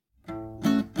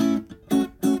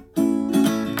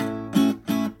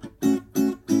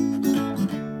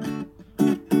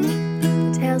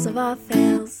Tales of Our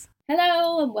Fails.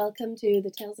 Hello and welcome to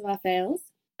the Tales of Our Fails.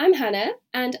 I'm Hannah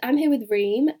and I'm here with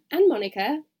Reem and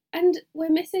Monica, and we're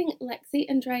missing Lexi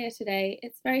and Drea today.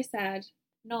 It's very sad.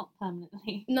 Not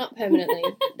permanently. Not permanently.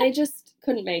 They just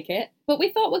couldn't make it. But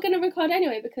we thought we're going to record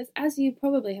anyway because, as you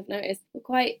probably have noticed, we're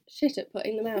quite shit at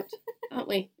putting them out, aren't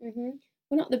we? Mm-hmm.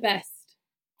 We're not the best.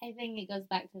 I think it goes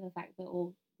back to the fact that we're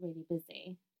all really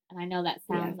busy. And I know that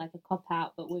sounds like a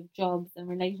cop-out, but with jobs and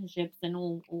relationships and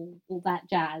all that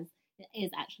jazz, it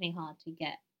is actually hard to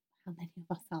get, how many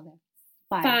of us are there?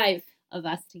 Five of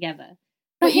us together.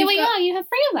 But here we are, you have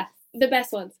 3 of us. The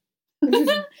best ones.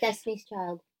 Destiny's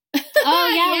Child.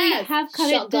 Oh, yeah, yes. we have cut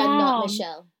Shotgun, it down. not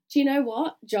Michelle. Do you know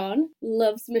what? John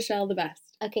loves Michelle the best.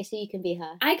 Okay, so you can be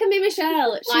her. I can be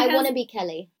Michelle. I want to be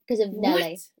Kelly because of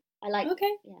Nelly. What? I like.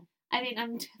 Okay. Yeah. I mean,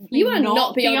 I'm definitely You are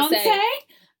not Beyonce.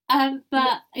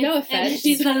 But no offense.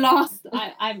 She's the last.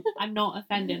 I'm not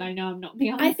offended. I know I'm not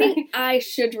Beyonce. I think I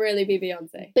should really be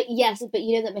Beyonce. But yes, but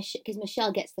you know that because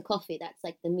Michelle gets the coffee. That's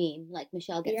like the meme. Like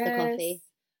Michelle gets the coffee.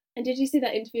 And did you see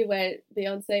that interview where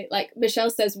Beyonce, like, Michelle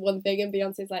says one thing and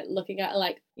Beyonce's, like, looking at her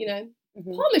like, you know,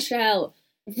 poor Michelle.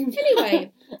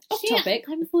 Anyway, off topic.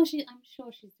 I'm sure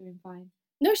she's doing fine.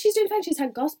 No, she's doing fine. She's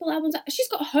had gospel albums. She's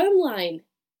got Homeline.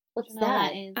 What's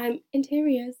that?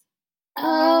 Interiors.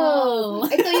 Oh,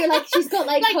 I thought you were like, she's got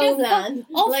like Homeland.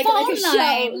 Or like phone a line.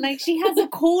 show. Like she has a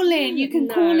call in. You can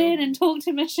call in and talk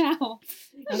to Michelle.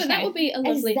 No, but that would be a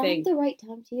lovely thing. Is that the right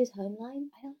time to use Homeline?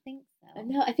 I don't think so.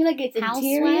 No, I feel like it's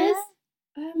Houseware?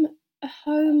 interiors. A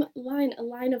home line, a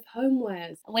line of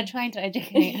homewares. We're trying to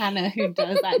educate Hannah, who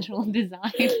does actual design.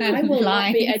 I will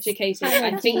not be educated.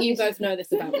 I think you both know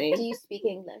this about me. Do you speak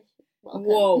English? Welcome.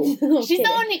 Whoa. She's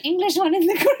the only English one in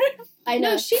the group. I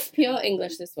know. No, she's pure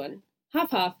English, this one.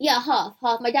 Half. Yeah, half.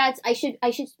 My dad's. I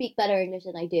should speak better English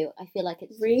than I do. I feel like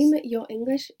it's. Reem, your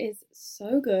English is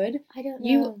so good. I don't know.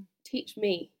 You teach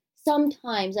me.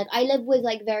 Sometimes, like, I live with,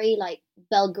 like, very, like,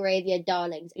 Belgravia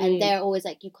darlings, and they're always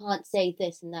like, you can't say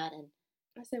this and that, and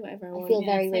I say whatever I want. I feel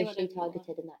very racially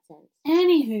targeted in that sense.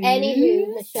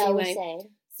 Anywho, Michelle was saying.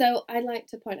 So I'd like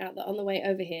to point out that on the way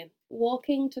over here,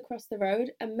 walking to cross the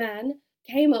road, a man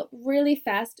came up really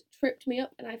fast, tripped me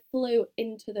up, and I flew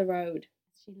into the road.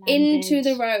 Into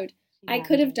the road. I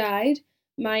could have died.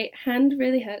 My hand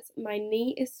really hurts. My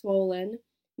knee is swollen.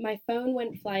 My phone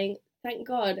went flying. Thank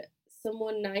God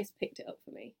someone nice picked it up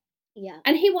for me. Yeah.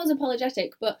 And he was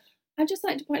apologetic, but I'd just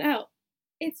like to point out,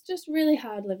 it's just really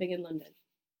hard living in London.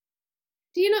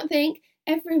 Do you not think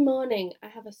every morning I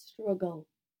have a struggle?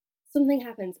 Something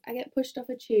happens. I get pushed off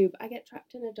a tube. I get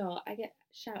trapped in a door. I get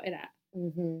shouted at.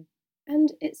 Mm-hmm.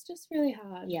 And it's just really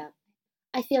hard. Yeah.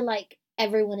 I feel like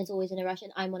everyone is always in a rush,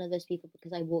 and I'm one of those people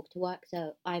because I walk to work,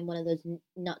 so I'm one of those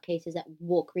nutcases that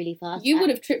walk really fast. You would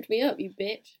have tripped me up, you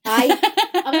bitch.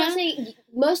 I'm not saying,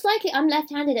 most likely I'm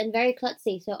left-handed and very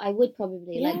klutzy, so I would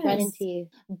probably like run into you.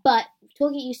 But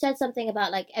you said something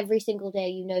about like every single day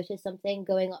you notice something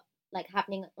going like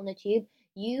happening on the tube.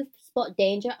 You spot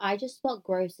danger, I just spot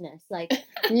grossness. Like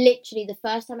literally the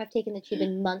first time I've taken the tube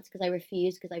in months because I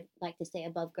refuse because I like to stay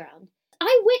above ground.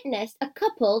 I witnessed a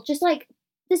couple just like,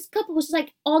 this couple was just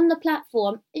like on the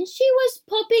platform and she was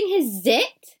popping his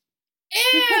zit.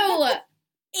 Ew!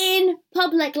 In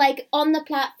public, like on the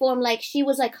platform, like she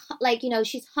was like, you know,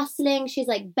 she's hustling, she's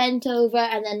like bent over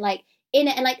and then like in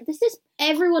it, and like this is,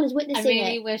 everyone is witnessing it. I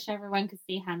really wish everyone could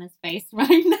see Hannah's face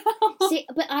right now. See,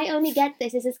 but I only get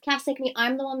this. This is classic me.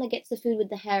 I'm the one that gets the food with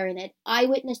the hair in it. I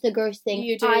witness the gross thing.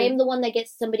 You do. I am the one that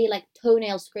gets somebody like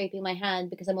toenail scraping my hand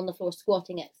because I'm on the floor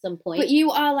squatting at some point. But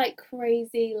you are like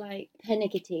crazy, like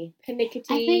Panickety,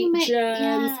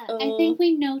 germs. I think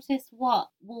we notice what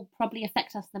will probably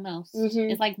affect us the most.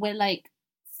 Mm-hmm. It's like we're like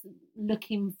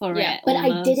looking for it. But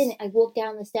almost. I didn't. I walked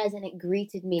down the stairs and it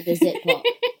greeted me, the zit pop.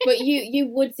 But you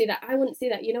would see that. I wouldn't see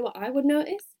that. You know what I would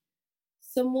notice?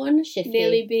 Someone Shifty.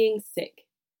 nearly being sick.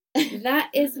 That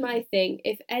is my thing.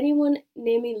 If anyone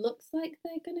near me looks like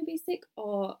they're going to be sick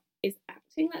or is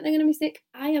acting like they're going to be sick,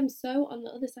 I am so on the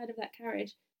other side of that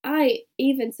carriage. I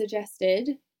even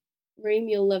suggested, Reem,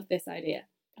 you'll love this idea.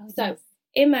 Oh, so yes.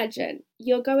 Imagine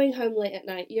you're going home late at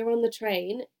night, you're on the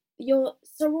train, you're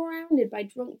surrounded by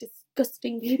drunk,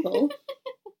 disgusting people.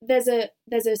 There's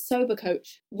a sober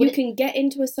coach. You can get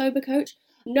into a sober coach.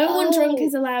 No one drunk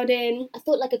is allowed in. I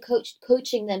thought like a coach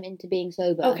coaching them into being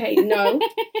sober. Okay, no.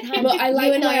 But I like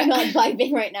you and I are not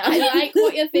vibing right now. I like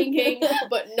what you're thinking,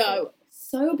 but no.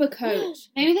 Sober coach.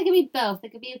 Maybe there could be both.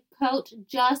 There could be a coach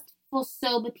just for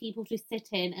sober people to sit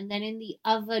in, and then in the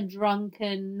other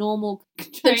drunken, normal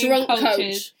The drunk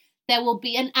coaches, coach. there will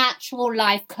be an actual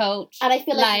life coach. And I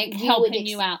feel like you helping would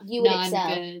you out. You would no, excel.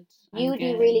 I'm good. You would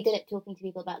be really good at talking to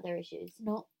people about their issues.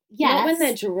 Not when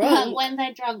they're drunk. When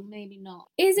they're drunk, maybe not.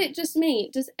 Is it just me?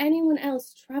 Does anyone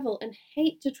else travel and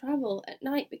hate to travel at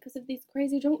night because of these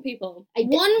crazy drunk people?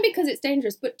 One, because it's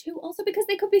dangerous, but two, also because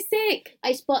they could be sick.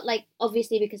 I spot, like,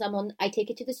 obviously because I take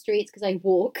it to the streets because I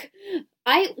walk.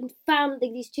 I found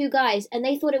like these two guys and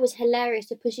they thought it was hilarious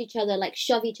to push each other, like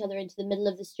shove each other into the middle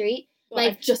of the street. Well,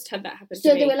 I've just had that happen to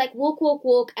So me. they were like, walk, walk,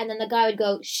 walk, and then the guy would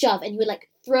go, shove, and he would, like,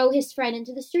 throw his friend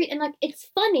into the street. And, like, it's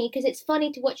funny, because it's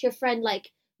funny to watch your friend,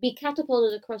 like, be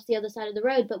catapulted across the other side of the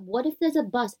road, but what if there's a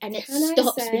bus and it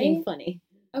stops being funny?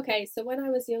 Okay, so when I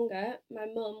was younger, my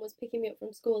mum was picking me up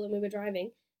from school and we were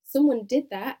driving. Someone did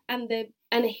that, and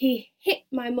he hit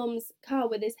my mum's car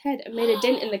with his head and made a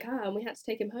dent in the car, and we had to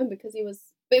take him home because he was...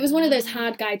 But it was one of those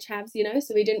hard guy chavs, you know,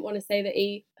 so we didn't want to say that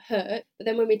he hurt. But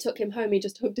then when we took him home, he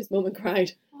just hugged his mum and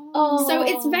cried. Oh. So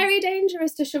it's very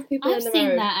dangerous to shove people in the road. I've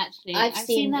seen that, actually. I've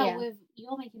seen that with...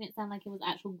 You're making it sound like it was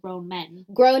actual grown men.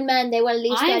 Grown men, they were at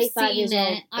least 35 years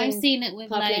old. I've seen it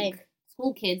with, like, Lane.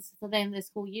 school kids, so they're in their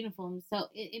school uniforms. So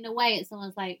in a way, it's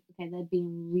almost like, okay, they're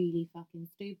being really fucking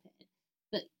stupid.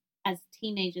 But as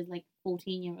teenagers, like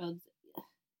 14-year-olds,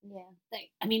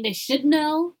 they should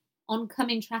know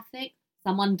oncoming traffic,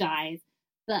 someone dies.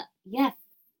 But yeah,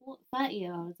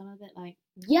 30-year-olds, I'm a bit like,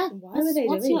 yeah, why were they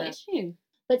what's doing your that? issue?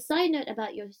 But side note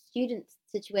about your student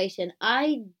situation,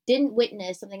 I didn't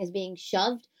witness something as being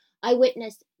shoved. I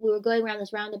witnessed, we were going around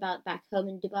this roundabout back home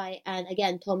in Dubai, and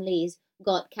again, Tom Lee's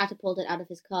got catapulted out of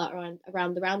his car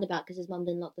around the roundabout because his mum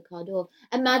didn't lock the car door.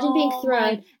 Imagine being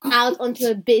thrown out onto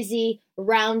a busy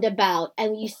roundabout,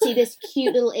 and you see this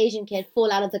cute little Asian kid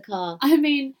fall out of the car. I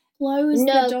mean... Close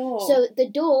the door. So the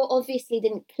door obviously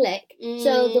didn't click.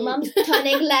 So the mum's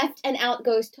turning left and out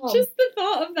goes Tom. Just the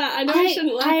thought of that. I know I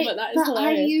shouldn't laugh, but that is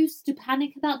hilarious. I used to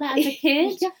panic about that as a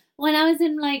kid. Yeah. When I was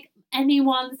in, like,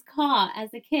 anyone's car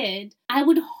as a kid, I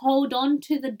would hold on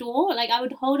to the door. Like, I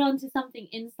would hold on to something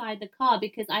inside the car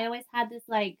because I always had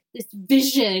this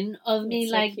vision of me,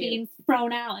 so like, cute. being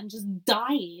thrown out and just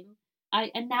dying.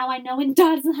 And now I know it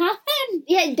does happen.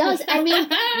 Yeah, it does. I mean,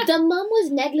 the mum was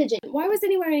negligent. Why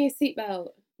wasn't he wearing a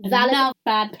seatbelt? Now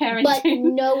bad parenting. But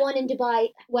no one in Dubai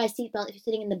wears seatbelt if you're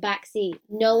sitting in the back seat.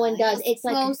 No one does. It's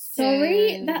like,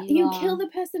 sorry, that you kill the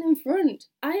person in front.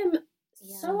 I am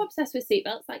so obsessed with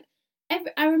seatbelts. Like,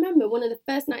 I remember one of the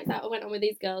first nights out I went on with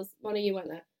these girls. One of you went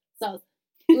there. So,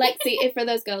 Lexi, if for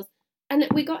those girls. And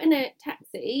we got in a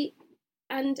taxi,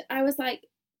 and I was like,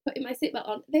 putting my seatbelt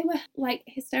on. They were like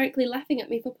hysterically laughing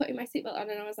at me for putting my seatbelt on,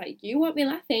 and I was like, you won't be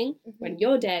laughing when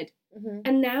you're dead.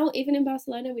 And now, even in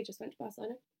Barcelona, we just went to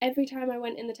Barcelona, every time I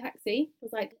went in the taxi, I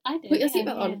was like, put your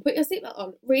seatbelt on, put your seatbelt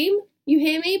on. Reem, you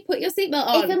hear me? Put your seatbelt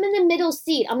on. If I'm in the middle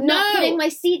seat, I'm not putting my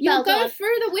seatbelt on. You'll go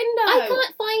through the window. I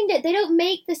can't find it. They don't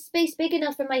make the space big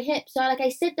enough for my hips. So I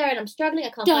sit there and I'm struggling.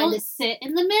 I can't find this. Don't sit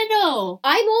in the middle.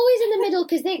 I'm always in the middle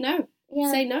because they... No.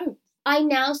 Yeah. Say no. I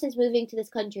now, since moving to this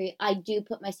country, I do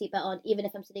put my seatbelt on, even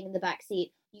if I'm sitting in the back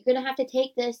seat. You're going to have to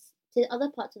take this to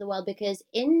other parts of the world because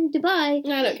in Dubai,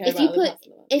 I don't care if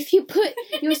you put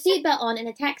your seatbelt on in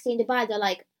a taxi in Dubai, they're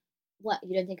like, what,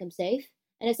 you don't think I'm safe?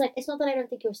 And it's like, it's not that I don't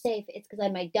think you're safe, it's because I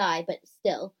might die, but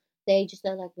still, they're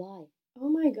like, why? Oh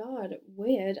my god,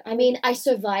 weird. I mean, I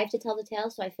survived to tell the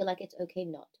tale, so I feel like it's okay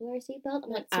not to wear a seatbelt.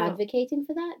 I'm not advocating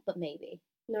for that, but maybe.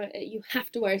 No, you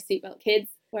have to wear a seatbelt,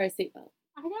 kids. Wear a seatbelt.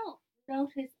 I don't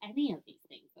notice any of these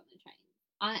things on the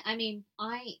train. I mean,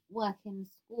 I work in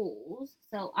schools,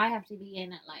 so I have to be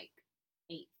in at like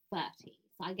 8:30.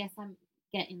 So I guess I'm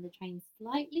getting the train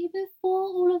slightly before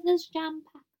all of this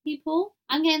jam-packed people.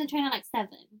 I'm getting the train at like 7.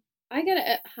 I get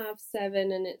it at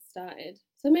 7:30 and it started.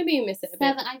 So maybe you miss it a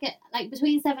bit. 7, I get like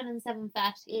between 7 and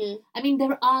 7:30. I mean,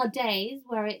 there are days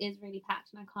where it is really packed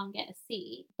and I can't get a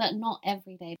seat, but not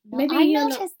every day. Maybe I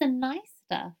notice the nice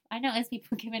stuff. I notice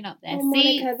people giving up their seats.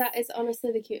 Monica, that is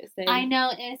honestly the cutest thing. I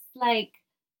notice like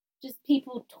just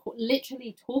people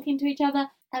literally talking to each other.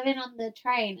 I've been on the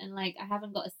train and like I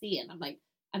haven't got a seat and I'm like,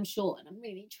 I'm short and I'm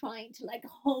really trying to like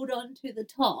hold on to the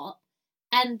top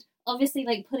and obviously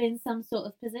like put in some sort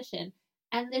of position.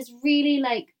 And there's really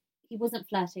like, he wasn't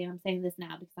flirty, and I'm saying this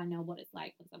now because I know what it's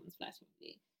like when someone's flirting with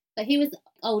you. But he was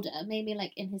older, maybe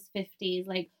like in his 50s,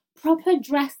 like proper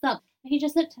dressed up. And he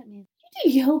just looked at me.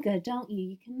 You do yoga, don't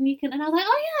you? You can. And I was like,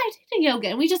 oh yeah, I do yoga.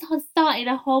 And we just started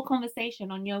a whole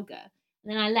conversation on yoga.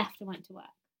 And then I left and went to work.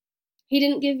 He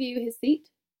didn't give you his seat?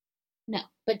 No.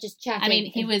 But just chatting. I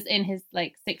mean, he was in his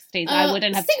like 60s. I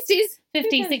wouldn't have 60s,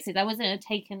 50s, 60s. I wasn't have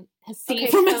taken his seat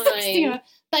from a 60-year-old.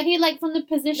 But he like from the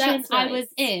position That's I nice. was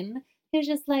in, he was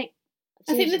just like.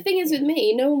 I think the thing is with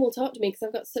me, no one will talk to me because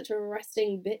I've got such a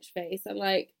resting bitch face. I'm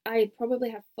like, I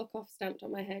probably have fuck off stamped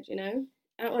on my head, you know?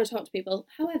 I don't want to talk to people.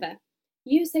 However,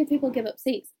 you say people give up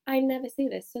seats. I never see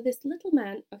this. So this little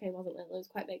man, okay, it wasn't little, it was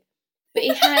quite big. But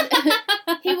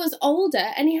he was older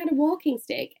and he had a walking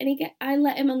stick and I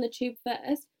let him on the tube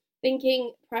first,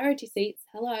 thinking priority seats,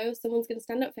 hello, someone's going to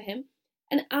stand up for him.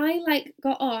 And I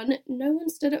got on, no one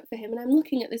stood up for him. And I'm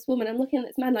looking at this woman, I'm looking at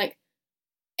this man like,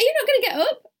 are you not going to get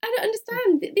up? I don't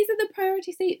understand. These are the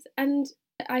priority seats. And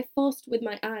I forced with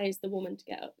my eyes the woman to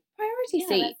get up. Priority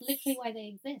seats. That's literally why they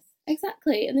exist.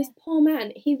 Exactly. And this poor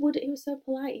man, he was so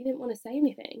polite, he didn't want to say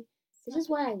anything. This is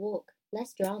why I walk.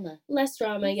 Less drama. Less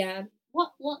drama, yeah.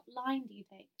 What line do you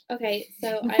take? Okay,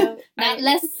 so now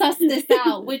let's suss this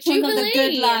out. Which ones are the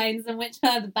good lines and which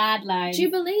are the bad lines?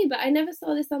 Jubilee, but I never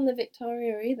saw this on the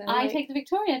Victoria either. I take the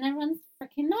Victoria and everyone's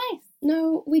freaking nice.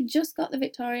 No, we just got the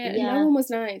Victoria and no one was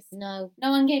nice. No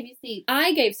one gave you seats.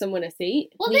 I gave someone a seat.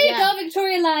 Well, there you go,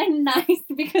 Victoria line, nice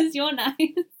because you're nice.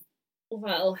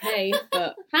 Well, hey,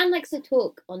 but Han likes to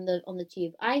talk on the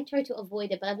tube. I try to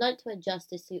avoid it, but I've learned to adjust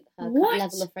to suit her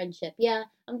level of friendship. Yeah,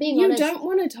 I'm being honest. You don't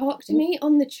want to talk to me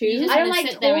on the tube? I don't like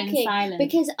talking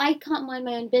because I can't mind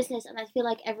my own business, and I feel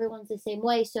like everyone's the same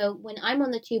way. So when I'm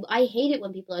on the tube, I hate it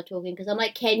when people are talking because I'm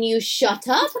like, can you shut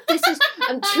up?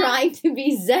 I'm trying to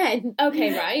be zen.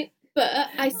 Okay, right. But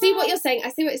I see what you're saying.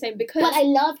 Because... But I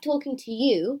love talking to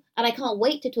you, and I can't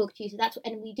wait to talk to you. So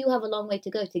and we do have a long way to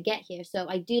go to get here. So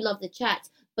I do love the chats,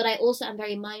 but I also am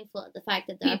very mindful of the fact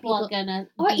that there people are gonna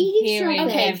be hearing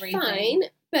everything. Fine.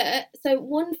 But so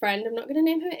one friend, I'm not going to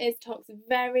name who it is, talks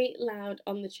very loud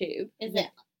on the tube. Is it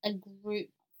a group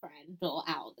friend or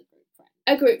out of the group friend?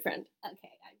 A group friend.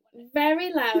 Okay.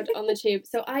 Very loud on the tube.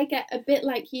 So I get a bit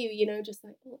like you, just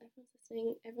like, oh,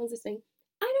 everyone's listening.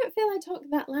 I don't feel I talk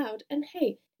that loud. And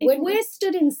hey, if we're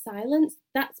stood in silence,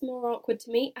 that's more awkward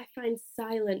to me. I find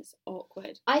silence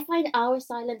awkward. I find our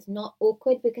silence not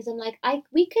awkward because I'm like,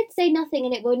 we could say nothing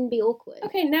and it wouldn't be awkward.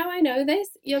 Okay, now I know this.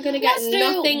 You're going to get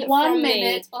nothing from me. 1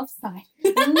 minute of silence.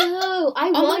 No,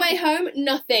 on the way home,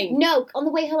 nothing. No, on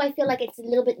the way home, I feel like it's a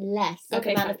little bit less the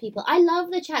amount of people. I love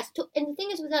the chats. And the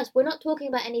thing is with us, we're not talking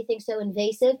about anything so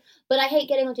invasive, but I hate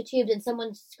getting onto tubes and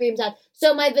someone screams out,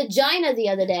 so my vagina the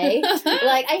other day.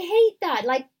 Like, I hate that.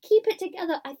 Like, keep it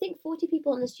together. I think 40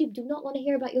 people on this tube do not want to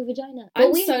hear about your vagina.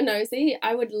 I'm so nosy.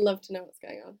 I would love to know what's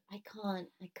going on. I can't.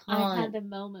 I had a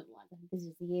moment once, this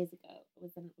was years ago,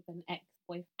 with an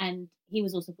ex-boyfriend, and he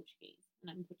was also Portuguese, and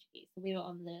I'm Portuguese, so we were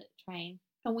on the train,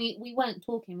 and we weren't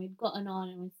talking, we'd gotten on,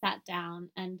 and we sat down,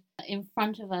 and in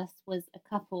front of us was a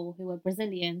couple who were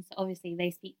Brazilian, so obviously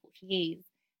they speak Portuguese,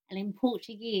 and in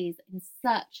Portuguese, in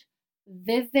such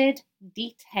vivid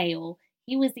detail,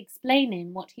 he was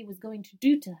explaining what he was going to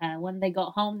do to her when they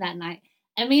got home that night.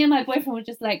 And me and my boyfriend were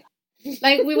just like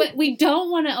we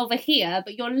don't want to overhear,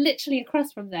 but you're literally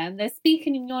across from them. They're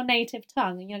speaking in your native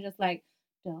tongue, and you're just like,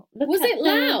 don't look. Was it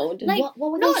loud? Like,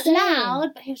 what were not they saying? loud,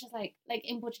 but he was just like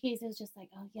in Portuguese, he was just like,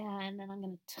 oh yeah, and then I'm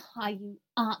gonna tie you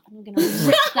up, and I'm gonna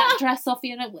rip that dress off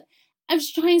you. And I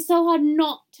was trying so hard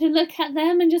not to look at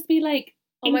them and just be like,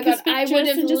 oh my god, I would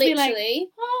have literally, like,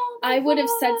 I would have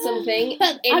said something.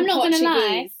 But I'm not Portuguese. Gonna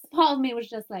lie. Part of me was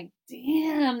just like,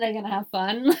 damn, they're gonna have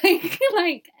fun.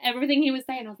 Like everything he was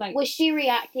saying, I was like, was she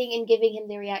reacting and giving him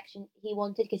the reaction he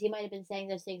wanted? Because he might have been saying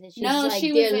those things, and she was like,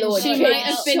 she dear Lord, she might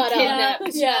have been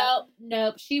kidnapped.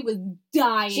 Nope, she was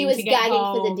dying. She was to get gagging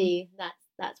home. for the D.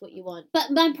 That's what you want.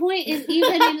 But my point is,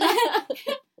 even in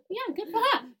yeah, good for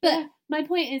her. But my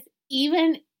point is,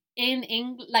 even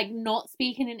in not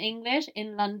speaking in English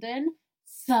in London,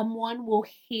 someone will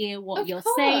hear what you're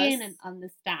saying and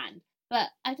understand. But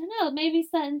I don't know, maybe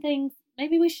certain things,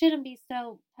 maybe we shouldn't be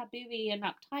so taboo-y and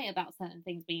uptight about certain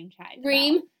things being chatted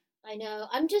Reem. about. I know.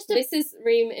 I'm just This is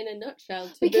Reem in a nutshell.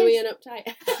 Taboo-y and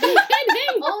uptight.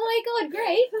 Oh my god,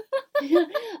 great.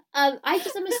 I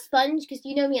just am a sponge because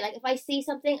you know me, like if I see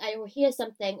something, I will hear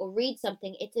something or read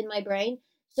something, it's in my brain.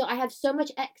 So I have so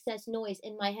much excess noise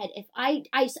in my head. If I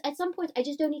at some point I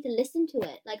just don't need to listen to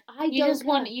it. Like you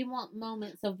want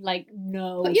moments of like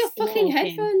no. Put your fucking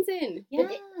headphones in. Yeah.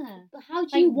 But how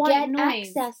do you get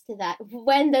access to that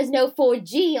when there's no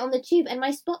 4G on the tube and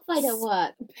my Spotify don't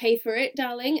work? Pay for it,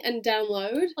 darling, and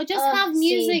download. Or just have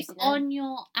music on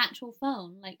your actual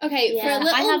phone. Like okay, for a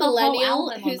little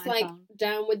millennial who's like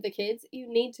down with the kids,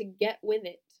 you need to get with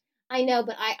it. I know,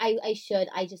 but I should.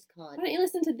 I just can't. Why don't you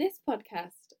listen to this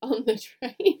podcast on the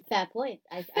train? Fair point.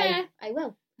 I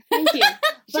will. Thank you.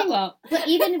 But you up. But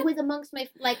even with amongst my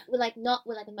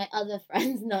my other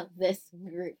friends, not this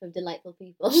group of delightful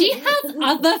people. She has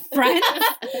other friends?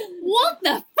 What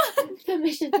the fuck?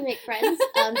 Permission to make friends.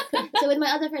 So with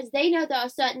my other friends, they know there are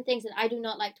certain things that I do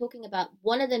not like talking about.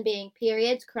 One of them being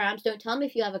periods, cramps. Don't tell me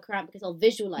if you have a cramp because I'll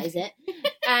visualize it.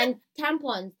 And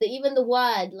tampons. Even the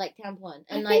word like tampon.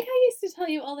 And I think I used to tell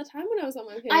you all the time when I was on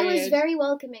my period. I was very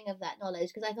welcoming of that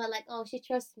knowledge because I felt like, oh, she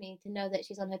trusts me to know that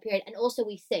she's on her period. And also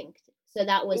we synced. So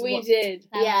that was did.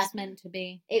 That was meant to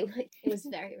be. It was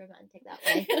very romantic that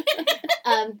way.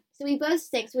 So we both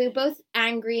synced. So we were both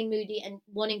angry and moody and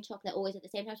wanting chocolate always at the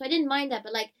same time. So I didn't mind that.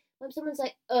 But like when someone's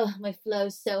like, oh, my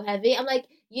flow's so heavy, I'm like,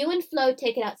 you and Flo,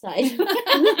 take it outside. Take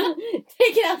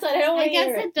it outside. I don't want to hear it.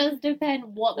 I guess it does depend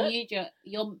what mood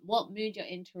you're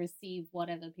in to receive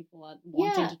whatever people are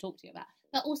wanting to talk to you about.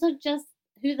 But also just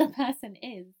who the person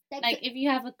is. Like if you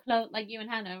have like you and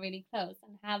Hannah are really close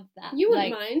and have that. You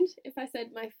wouldn't mind if I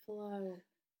said my flow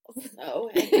so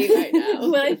heavy right now.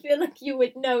 Well, I feel like you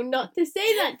would know not to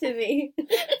say that to me.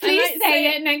 Please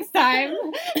say it next time.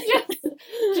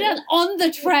 just on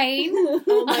the train.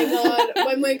 Oh my god,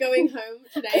 when we're going home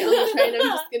today on the train, I'm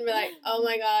just going to be like, oh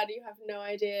my god, you have no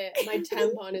idea. My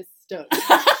tampon is stuck.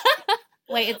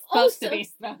 Wait, it's supposed to be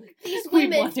stuck. These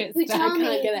women who tell me...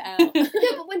 I can't get it out.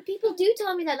 No, but when people do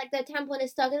tell me that, like, their tampon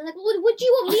is stuck, and I'm like, what do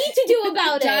you want me to do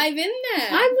about it? Dive in there.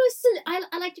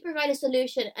 I like to provide a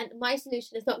solution, and my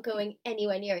solution is not going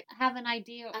anywhere near it. I have an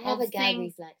idea of I have a gag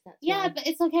things. reflex, that's Yeah, why. but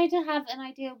it's okay to have an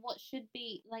idea of what should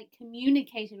be, like,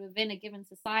 communicated within a given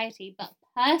society, but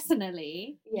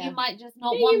personally, you might just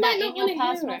not want that in your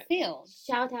personal field.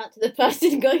 Shout out to the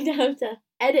person going to have to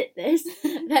edit this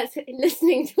that's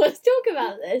listening to us talk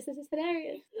about this. This is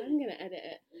hilarious. I'm going to edit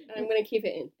it, and I'm going to keep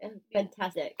it in.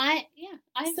 Fantastic. I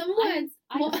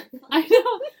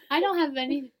don't have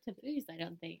any taboos, I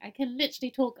don't think. I can literally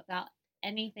talk about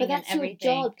anything but that's and everything.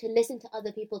 your job to listen to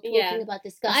other people talking about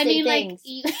disgusting things.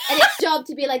 Like, and it's job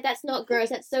to be like, that's not gross,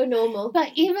 that's so normal.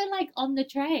 But even like on the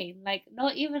train, like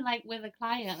not even like with a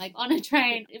client, like on a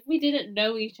train, if we didn't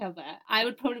know each other, I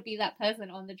would probably be that person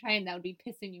on the train that would be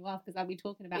pissing you off because I'd be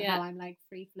talking about how I'm like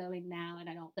free flowing now and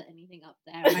I don't put anything up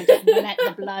there and I just let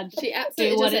the blood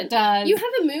do what it does. You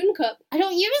have a moon cup. I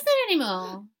don't use it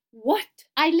anymore. What?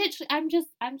 I'm just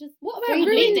what about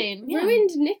ruined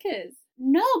knickers?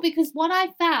 No, because what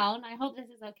I found, I hope this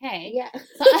is okay. Yeah.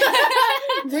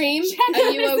 Reem,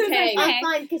 are you okay? I'm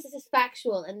fine because this is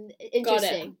factual and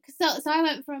interesting. So I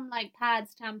went from like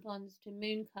pads, tampons to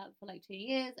moon cup for like 2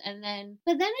 years, but then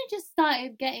it just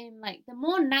started getting like the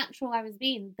more natural I was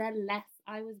being, the less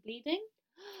I was bleeding.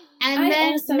 And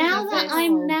then now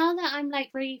that I'm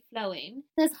like free flowing,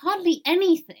 there's hardly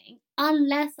anything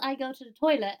unless I go to the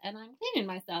toilet and I'm cleaning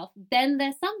myself. Then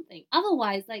there's something.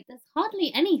 Otherwise, like there's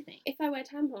hardly anything. If I wear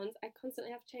tampons, I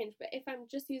constantly have to change. But if I'm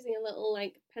just using a little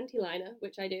like panty liner,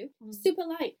 which I do, super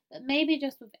light. But maybe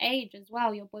just with age as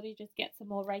well, your body just gets a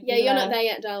more regular. Yeah, you're not there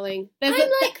yet, darling.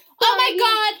 Oh my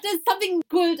god, there's something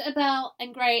good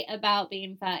and great about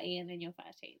being 30 and in your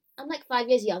 30s. I'm like 5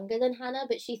 years younger than Hannah,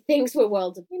 but she thinks we're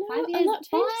worlds apart. You know, 5 years, a lot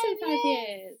changed in 5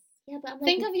 years. Yeah, but I'm like,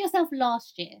 think of yourself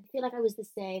last year. I feel like I was the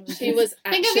same. She was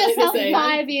actually think of yourself the same.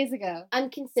 5 years ago. I'm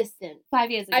consistent.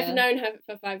 5 years ago. I've known her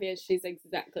for 5 years. She's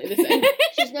exactly the same.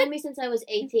 She's known me since I was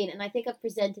 18, and I think I've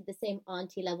presented the same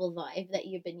auntie level vibe that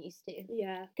you've been used to.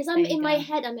 Yeah. Because I'm in my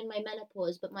head, I'm in my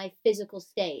menopause, but my physical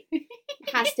state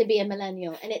has to be a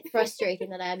millennial, and it's frustrating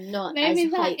that I'm not as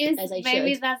hyped as I should.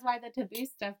 Maybe that's why the taboo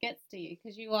stuff gets to you,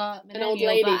 because you are an old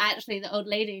lady. But actually the old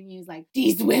lady in you is like,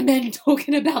 these women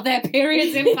talking about their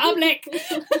periods in public.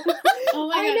 Oh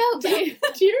my god!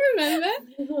 Do you remember?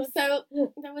 So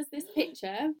there was this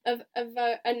picture of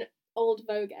an old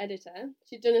Vogue editor.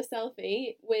 She'd done a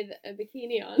selfie with a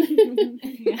bikini on,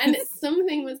 and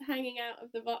something was hanging out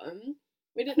of the bottom.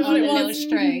 We didn't know what it was. A little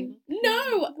string.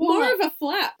 No, more of a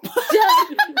flap.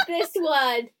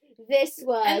 This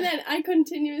one. And then I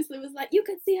continuously was like, "You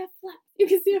can see her flap. You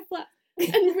can see her flap."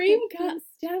 And Reem can't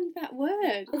stand that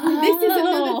word. Oh. This is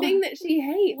another thing that she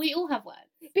hates. We all have words.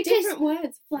 Different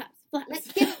words. Flaps.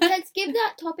 Let's give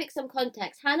that topic some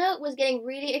context. Hannah was getting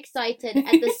really excited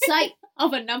at the sight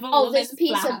of another of this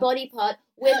piece of body part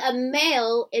with a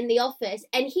male in the office,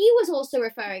 and he was also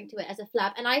referring to it as a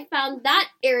flap, and I found that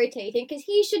irritating because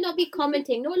he should not be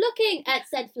commenting nor looking at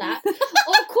said flap or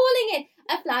calling it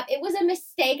a flap. It was a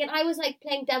mistake, and I was like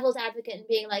playing devil's advocate and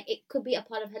being like, it could be a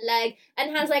part of her leg, and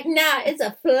Hannah's like, nah, it's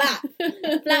a flap.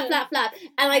 Flap.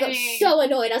 And I got so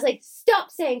annoyed. I was like, stop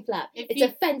Stop saying flap. It's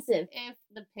offensive. If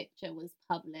the picture was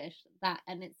published,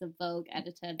 and it's a Vogue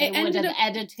editor, they would have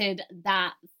edited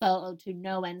that photo to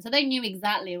no end. So they knew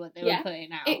exactly what they were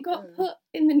putting out. It got put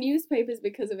in the newspapers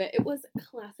because of it. It was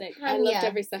classic. I loved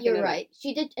every second of it. You're right.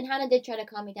 She did, and Hannah did try to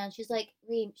calm me down. She's like,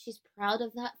 Reem, she's proud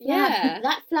of that flap. Yeah.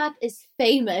 That flap is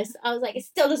famous. I was like, it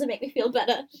still doesn't make me feel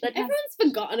better. But everyone's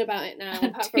forgotten about it now.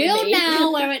 Until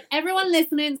now, where everyone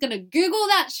listening is going to Google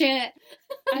that shit.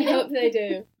 I hope they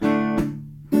do.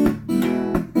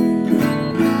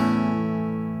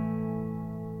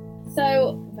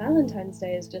 So, Valentine's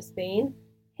Day has just been.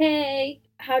 Hey,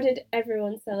 how did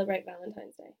everyone celebrate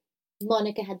Valentine's Day?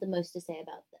 Monica had the most to say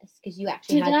about this because you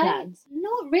actually had plans.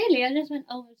 Not really. I just went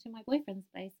over to my boyfriend's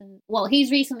place, and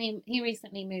he recently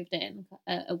moved in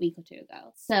a week or two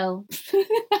ago. So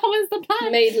that was the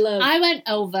plan. Made love. I went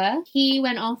over. He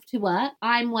went off to work.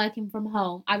 I'm working from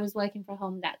home. I was working from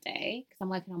home that day because I'm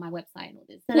working on my website and all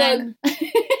this. So then,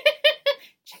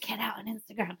 check it out on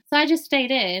Instagram. So I just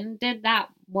stayed in, did that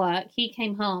work. He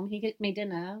came home. He cooked me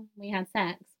dinner. We had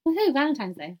sex. Woohoo!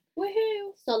 Valentine's Day.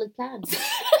 Woohoo! Solid plan.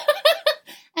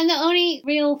 And the only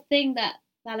real thing that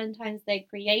Valentine's Day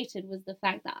created was the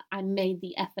fact that I made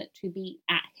the effort to be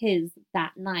at his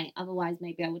that night. Otherwise,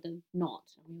 maybe I would have not.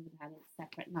 We would have had a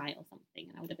separate night or something,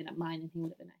 and I would have been at mine and he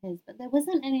would have been at his. But there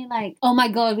wasn't any like, oh my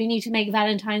God, we need to make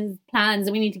Valentine's plans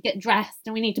and we need to get dressed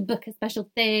and we need to book a special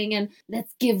thing and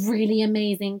let's give really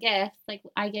amazing gifts. Like,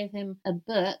 I gave him a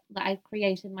book that I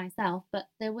created myself, but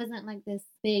there wasn't like this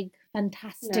big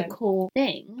fantastical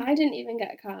thing. I didn't even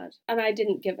get a card, and I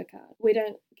didn't give a card. We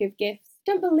don't give gifts.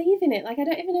 Don't believe in it. Like, I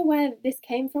don't even know where this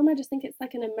came from. I just think it's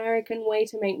like an American way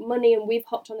to make money, and we've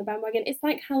hopped on the bandwagon. It's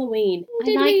like Halloween.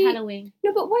 Halloween.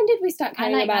 No, but when did we start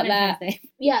caring about that?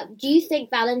 Yeah, do you think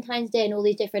Valentine's Day and all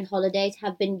these different holidays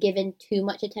have been given too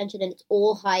much attention and it's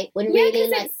all hype? When really,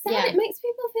 like, it's sad. It makes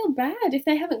people feel bad if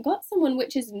they haven't got someone,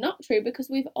 which is not true because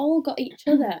we've all got each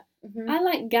other. Mm-hmm. I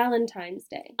like Galentine's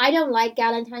Day. I don't like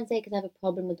Galentine's Day because I have a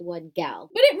problem with the word gal.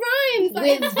 But it rhymes.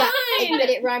 It's fine. But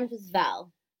it rhymes with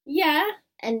Val. Yeah.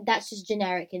 And that's just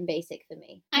generic and basic for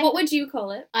me. What would you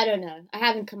call it? I don't know. I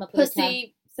haven't come up with a term.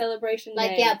 Pussy celebration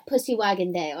like, day. Yeah, pussy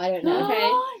wagon day. I don't know.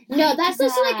 Okay. No, that's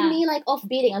just like me, like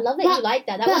offbeating. I love that you like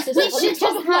that. That was just we like, should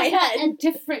just have that and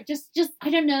different. Just I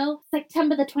don't know.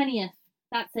 September the 20th.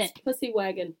 That's it. Pussy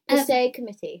wagon. Pussy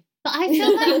committee. But I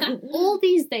feel like all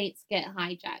these dates get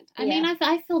hijacked. I mean,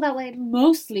 I feel that way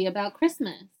mostly about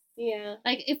Christmas. Yeah.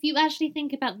 Like, if you actually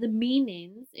think about the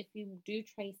meanings, if you do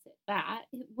trace it back,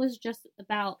 it was just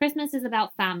about, Christmas is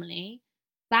about family.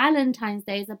 Valentine's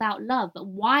Day is about love. But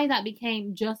why that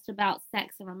became just about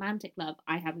sex and romantic love,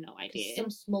 I have no idea.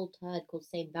 Some small turd called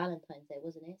Saint Valentine's Day,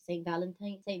 wasn't it? Saint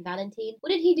Valentine. What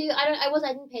did he do? I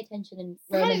didn't pay attention in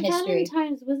Roman history.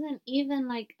 Valentine's wasn't even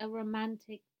like a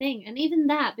romantic thing, and even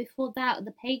that before that,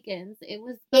 the pagans, it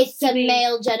was. It's a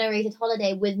male-generated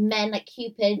holiday with men like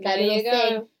Cupid, that little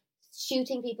thing.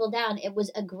 Shooting people down. It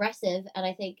was aggressive, and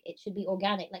I think it should be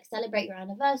organic. Like, celebrate your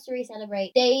anniversary,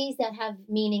 celebrate days that have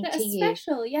meaning to you.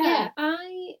 Special, yeah.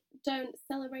 I don't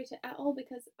celebrate it at all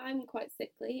because I'm quite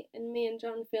sickly, and me and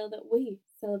John feel that we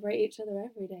celebrate each other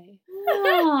every day.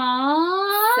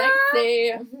 Aww.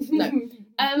 Sexy. No.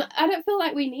 I don't feel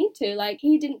like we need to. Like,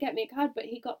 he didn't get me a card, but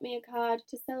he got me a card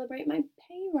to celebrate my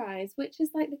pay rise, which is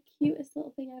like the cutest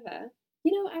little thing ever.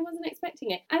 You know, I wasn't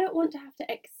expecting it. I don't want to have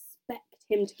to expect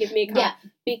him to give me a card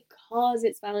because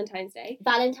it's Valentine's Day.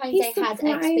 Valentine's Day has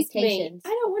expectations. I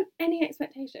don't want any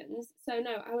expectations, so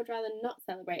no, I would rather not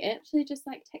celebrate it. Actually, just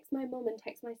like text my mum and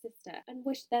text my sister and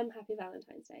wish them happy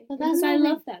Valentine's Day because I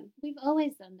love them. We've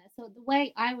always done that. So the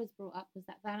way I was brought up was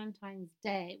that Valentine's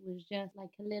Day was just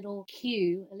like a little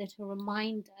cue, a little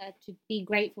reminder to be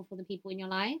grateful for the people in your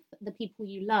life, the people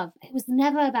you love. It was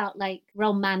never about like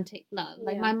romantic love.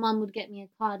 Like, my mum would get me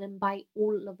a card and buy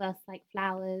all of us like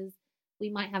flowers. We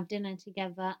might have dinner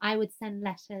together. I would send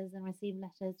letters and receive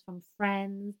letters from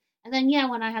friends. And then,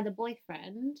 when I had a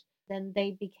boyfriend, then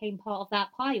they became part of that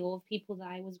pile of people that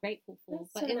I was grateful for. That's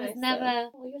but so it was nice, never...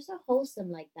 Oh, you're so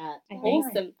wholesome like that.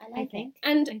 Wholesome. I like it.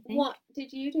 And what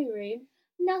did you do, Reem?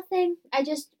 Nothing. I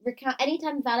just recount.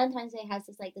 Anytime Valentine's Day has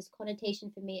this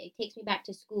connotation for me, it takes me back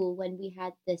to school when we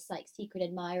had this like secret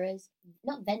admirers,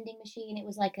 not vending machine. It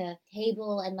was like a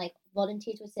table, and like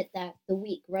volunteers would sit there the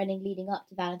week leading up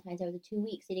to Valentine's Day, or the 2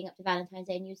 weeks leading up to Valentine's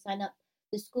Day, and you'd sign up.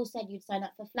 The school said you'd sign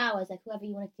up for flowers, like whoever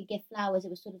you wanted to give flowers. It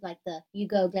was sort of like the you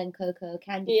go Glen Coco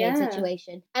candy cane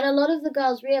situation. And a lot of the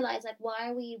girls realized, like, why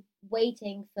are we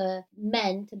waiting for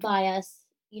men to buy us,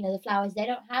 the flowers? They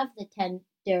don't have the 10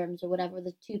 dirhams or whatever,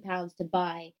 the £2 to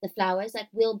buy the flowers. Like,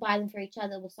 we'll buy them for each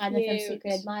other, we'll sign them from Cute.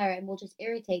 Secret Admirer, and we'll just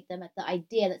irritate them at the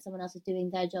idea that someone else is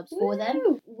doing their jobs for Woo.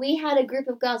 them. We had a group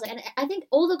of girls, and I think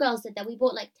all the girls did that. We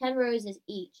bought like 10 roses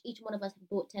each one of us had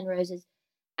bought 10 roses,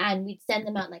 and we'd send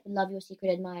them out like, love your secret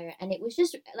admirer. And it was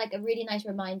just like a really nice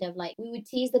reminder of, like, we would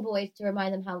tease the boys to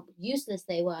remind them how useless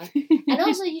they were. And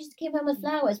also, you just came home with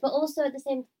flowers, but also at the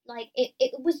same, like,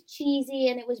 it was cheesy,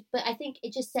 and but I think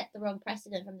it just set the wrong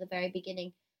precedent from the very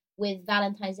beginning, with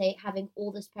Valentine's Day having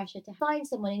all this pressure to find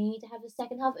someone, and you need to have the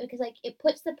second half, because like it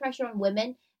puts the pressure on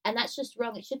women, and that's just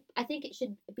wrong. I think it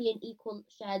should be an equal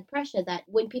shared pressure, that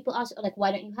when people ask, like,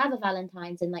 why don't you have a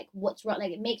Valentine's, and like, what's wrong,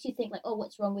 like, it makes you think like, oh,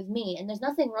 what's wrong with me? And there's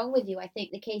nothing wrong with you. I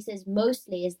think the case is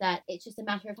mostly is that it's just a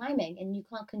matter of timing, and you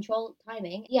can't control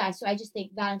timing. Yeah, so I just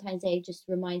think Valentine's Day just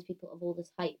reminds people of all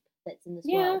this hype that's in this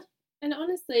world. And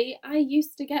honestly, I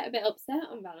used to get a bit upset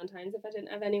on Valentine's if I didn't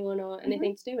have anyone or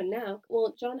anything to do. And now,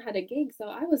 well, John had a gig, so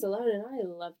I was alone, and I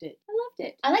loved it.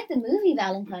 I like the movie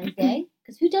Valentine's Day,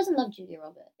 because who doesn't love Julia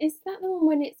Roberts? Is that the one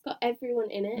when it's got everyone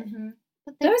in it? Mm-hmm.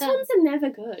 But those ones are never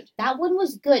good. That one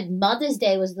was good. Mother's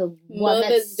Day was the one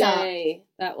Mother's that sucked. Day,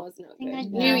 that was not good. Yeah.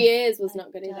 New Year's was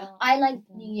not good either. I liked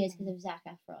New Year's because of Zac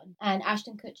Efron, and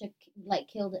Ashton Kutcher like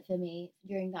killed it for me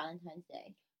during Valentine's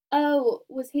Day. Oh,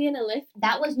 was he in a lift?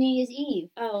 That was New Year's Eve.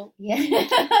 Oh. Yeah.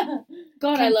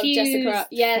 God, I love Jessica.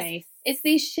 Yes. Face. It's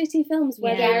these shitty films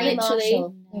where Gary they're literally...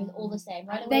 Marshall. They're all the same.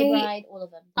 Runaway Bride, all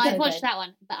of them. I've So watched good. that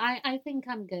one, but I think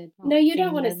I'm good. No, you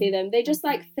don't want to see them. They just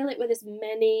like Okay. fill it with as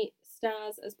many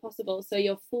stars as possible, so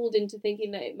you're fooled into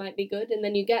thinking that it might be good, and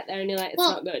then you get there and you're like, it's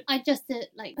not good. I just did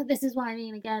but this is what I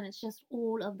mean again. It's just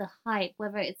all of the hype,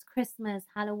 whether it's Christmas,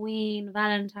 Halloween,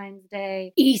 Valentine's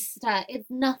Day, Easter.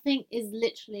 Nothing is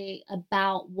literally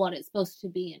about what it's supposed to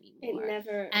be anymore. It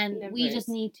never. And never we is. just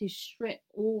need to strip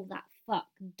all that fuck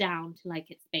down to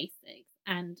like its basics.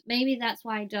 And maybe that's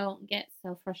why I don't get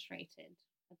so frustrated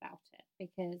about it,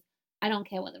 because I don't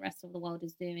care what the rest of the world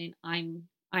is doing.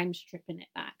 I'm stripping it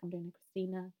back. I'm doing a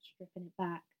Christina, stripping it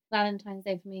back. Valentine's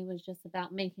Day for me was just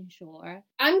about making sure.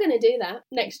 I'm gonna do that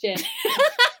next year.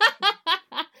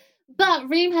 But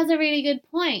Reem has a really good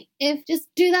point. If just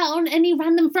do that on any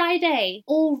random Friday.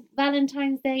 All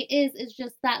Valentine's Day is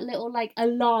just that little like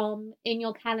alarm in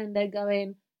your calendar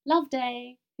going, love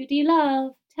day. Who do you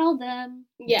love? Tell them.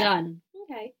 Yeah. Done.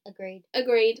 Okay.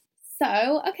 Agreed.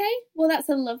 So, okay. Well, that's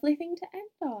a lovely thing to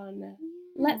end on.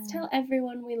 Let's tell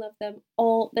everyone we love them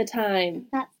all the time.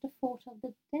 That's the thought of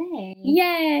the day.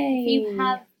 Yay! If you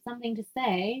have something to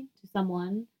say to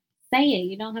someone, say it.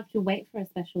 You don't have to wait for a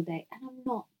special day. And I'm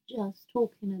not just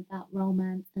talking about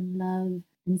romance and love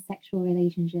and sexual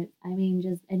relationships. I mean,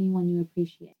 just anyone you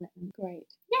appreciate. Let them.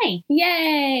 Great. Yay!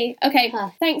 Yay! Okay,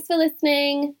 thanks for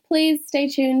listening. Please stay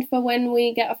tuned for when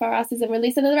we get off our asses and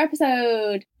release another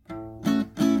episode.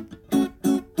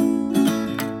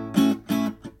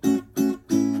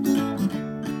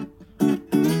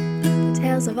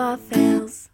 Tales of our fails.